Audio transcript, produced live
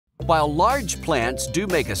While large plants do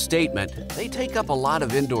make a statement, they take up a lot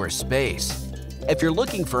of indoor space. If you're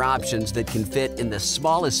looking for options that can fit in the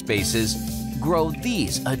smallest spaces, grow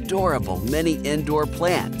these adorable mini indoor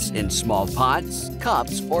plants in small pots,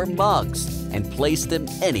 cups, or mugs and place them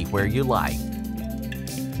anywhere you like.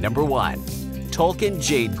 Number 1. Tolkien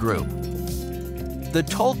Jade Group. The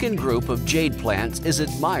Tolkien group of jade plants is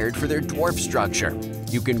admired for their dwarf structure.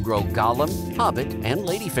 You can grow Gollum, Hobbit, and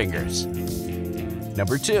Ladyfingers.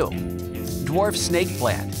 Number 2. Dwarf Snake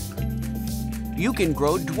Plant. You can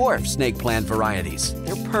grow dwarf snake plant varieties.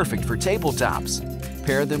 They're perfect for tabletops.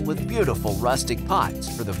 Pair them with beautiful rustic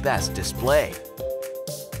pots for the best display.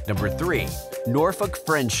 Number 3. Norfolk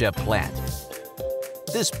Friendship Plant.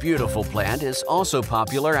 This beautiful plant is also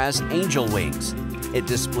popular as angel wings. It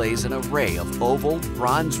displays an array of oval,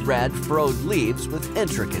 bronze-red furrowed leaves with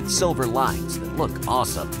intricate silver lines that look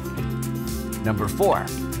awesome. Number 4.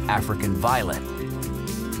 African Violet.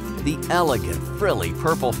 The elegant, frilly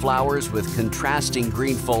purple flowers with contrasting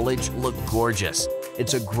green foliage look gorgeous.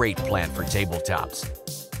 It's a great plant for tabletops.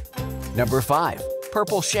 Number 5.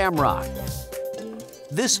 Purple Shamrock.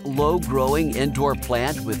 This low-growing indoor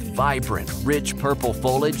plant with vibrant, rich purple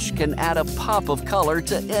foliage can add a pop of color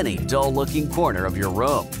to any dull-looking corner of your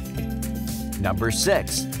room. Number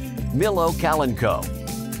 6. Milo Kalanchoe.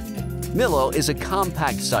 Milo is a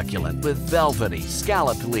compact succulent with velvety,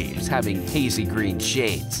 scalloped leaves having hazy green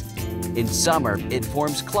shades. In summer, it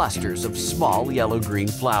forms clusters of small yellow-green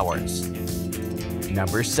flowers.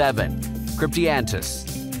 Number 7. Cryptyanthus.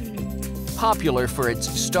 Popular for its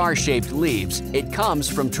star-shaped leaves, it comes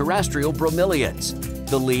from terrestrial bromeliads.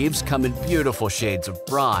 The leaves come in beautiful shades of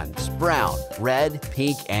bronze, brown, red,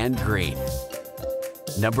 pink, and green.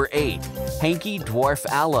 Number 8. Hanky Dwarf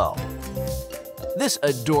Aloe. This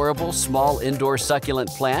adorable small indoor succulent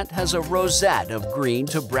plant has a rosette of green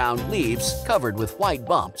to brown leaves covered with white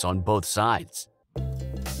bumps on both sides.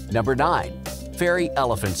 Number 9. Fairy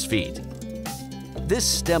Elephant's Feet. This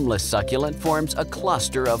stemless succulent forms a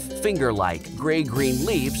cluster of finger-like gray-green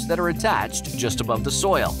leaves that are attached just above the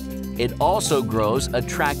soil. It also grows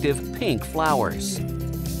attractive pink flowers.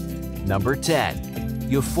 Number 10.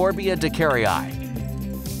 Euphorbia decarii.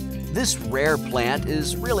 This rare plant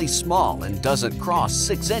is really small and doesn't cross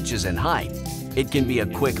 6 inches in height. It can be a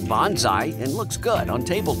quick bonsai and looks good on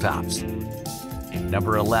tabletops.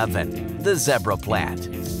 Number 11. The zebra plant.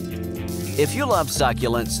 If you love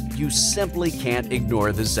succulents, you simply can't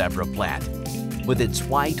ignore the zebra plant. With its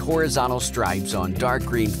white horizontal stripes on dark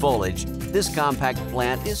green foliage, this compact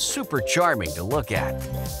plant is super charming to look at.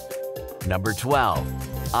 Number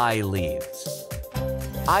 12. Eye leaves.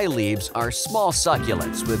 Eye leaves are small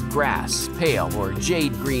succulents with grass, pale, or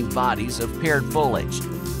jade green bodies of paired foliage.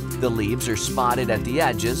 The leaves are spotted at the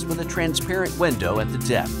edges with a transparent window at the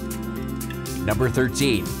tip. Number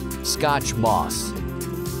 13. Scotch moss.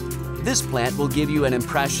 This plant will give you an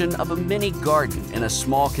impression of a mini garden in a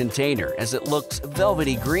small container as it looks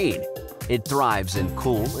velvety green. It thrives in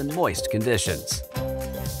cool and moist conditions.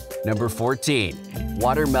 Number 14.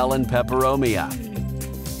 Watermelon peperomia.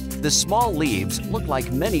 The small leaves look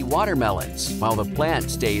like mini watermelons, while the plant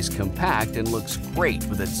stays compact and looks great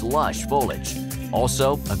with its lush foliage.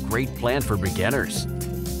 Also, a great plant for beginners.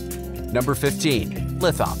 Number 15.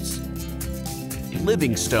 Lithops.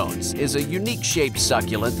 Livingstones is a unique-shaped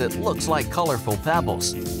succulent that looks like colorful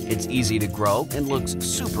pebbles. It's easy to grow and looks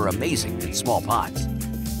super amazing in small pots.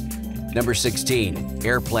 Number 16.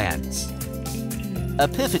 Air plants.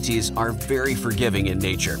 Epiphytes are very forgiving in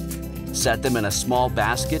nature. Set them in a small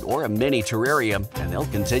basket or a mini terrarium and they'll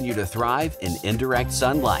continue to thrive in indirect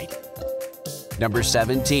sunlight. Number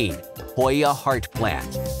 17. Hoya heart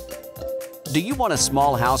plant. Do you want a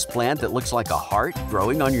small house plant that looks like a heart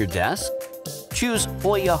growing on your desk? Choose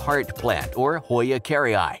Hoya heart plant or Hoya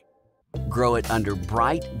carrii. Grow it under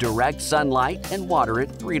bright, direct sunlight and water it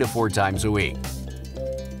 3 to 4 times a week.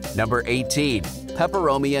 Number 18.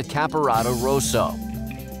 Peperomia caparata rosso.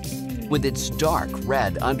 With its dark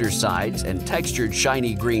red undersides and textured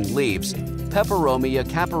shiny green leaves, Peperomia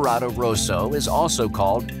caparata rosso is also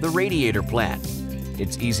called the radiator plant.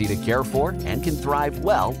 It's easy to care for and can thrive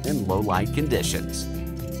well in low-light conditions.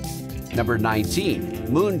 Number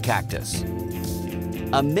 19. Moon cactus.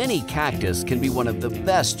 A mini cactus can be one of the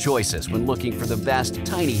best choices when looking for the best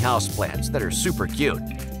tiny houseplants that are super cute.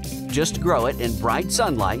 Just grow it in bright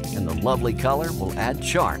sunlight and the lovely color will add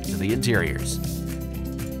charm to the interiors.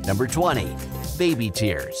 Number 20. Baby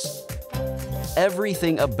tears.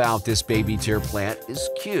 Everything about this baby tear plant is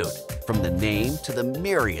cute, from the name to the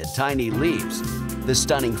myriad tiny leaves. The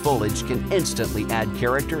stunning foliage can instantly add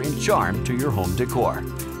character and charm to your home decor.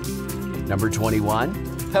 Number 21.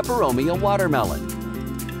 Peperomia watermelon.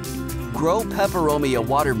 Grow peperomia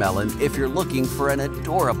watermelon if you're looking for an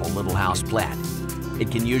adorable little houseplant.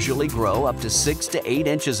 It can usually grow up to 6 to 8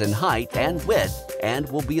 inches in height and width and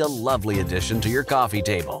will be a lovely addition to your coffee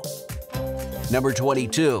table. Number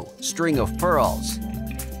 22. String of pearls.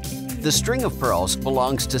 The string of pearls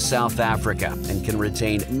belongs to South Africa and can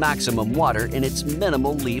retain maximum water in its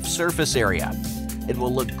minimal leaf surface area. It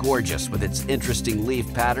will look gorgeous with its interesting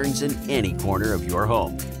leaf patterns in any corner of your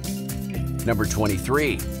home. Number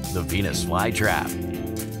 23. The Venus flytrap.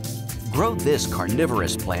 Grow this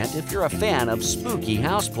carnivorous plant if you're a fan of spooky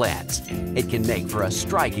houseplants. It can make for a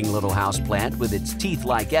striking little houseplant with its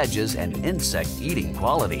teeth-like edges and insect-eating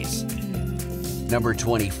qualities. Number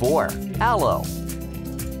 24. Aloe.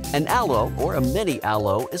 An aloe or a mini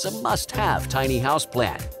aloe is a must-have tiny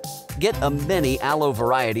houseplant. Get a mini aloe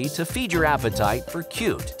variety to feed your appetite for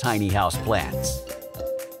cute tiny houseplants.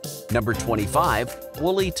 Number 25.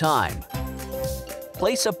 Woolly thyme.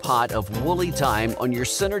 Place a pot of woolly thyme on your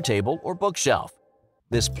center table or bookshelf.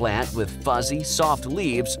 This plant with fuzzy, soft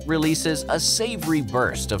leaves releases a savory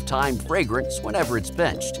burst of thyme fragrance whenever it's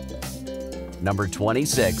pinched. Number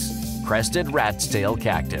 26. Crested rat's tail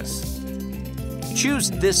cactus. Choose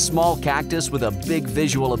this small cactus with a big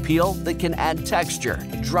visual appeal that can add texture,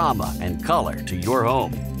 drama, and color to your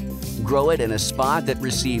home. Grow it in a spot that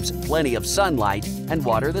receives plenty of sunlight and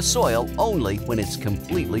water the soil only when it's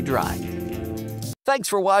completely dry. Thanks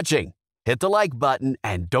for watching. Hit the like button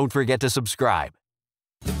and don't forget to subscribe.